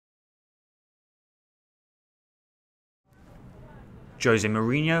Jose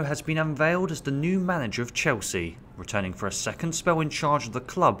Mourinho has been unveiled as the new manager of Chelsea, returning for a second spell in charge of the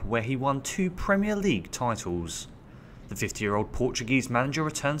club where he won 2 Premier League titles. The 50-year-old Portuguese manager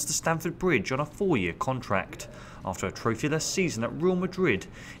returns to Stamford Bridge on a 4-year contract, after a trophyless season at Real Madrid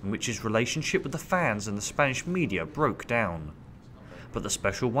in which his relationship with the fans and the Spanish media broke down. But the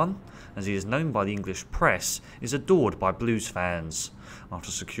special one, as he is known by the English press, is adored by Blues fans,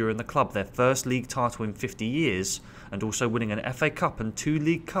 after securing the club their first league title in 50 years and also winning an FA Cup and 2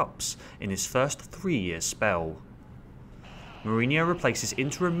 League Cups in his first 3-year spell. Mourinho replaces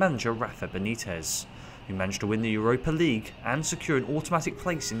interim manager Rafa Benitez, who managed to win the Europa League and secure an automatic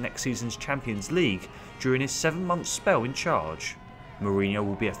place in next season's Champions League during his 7-month spell in charge. Mourinho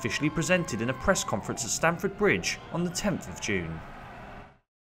will be officially presented in a press conference at Stamford Bridge on the 10th of June.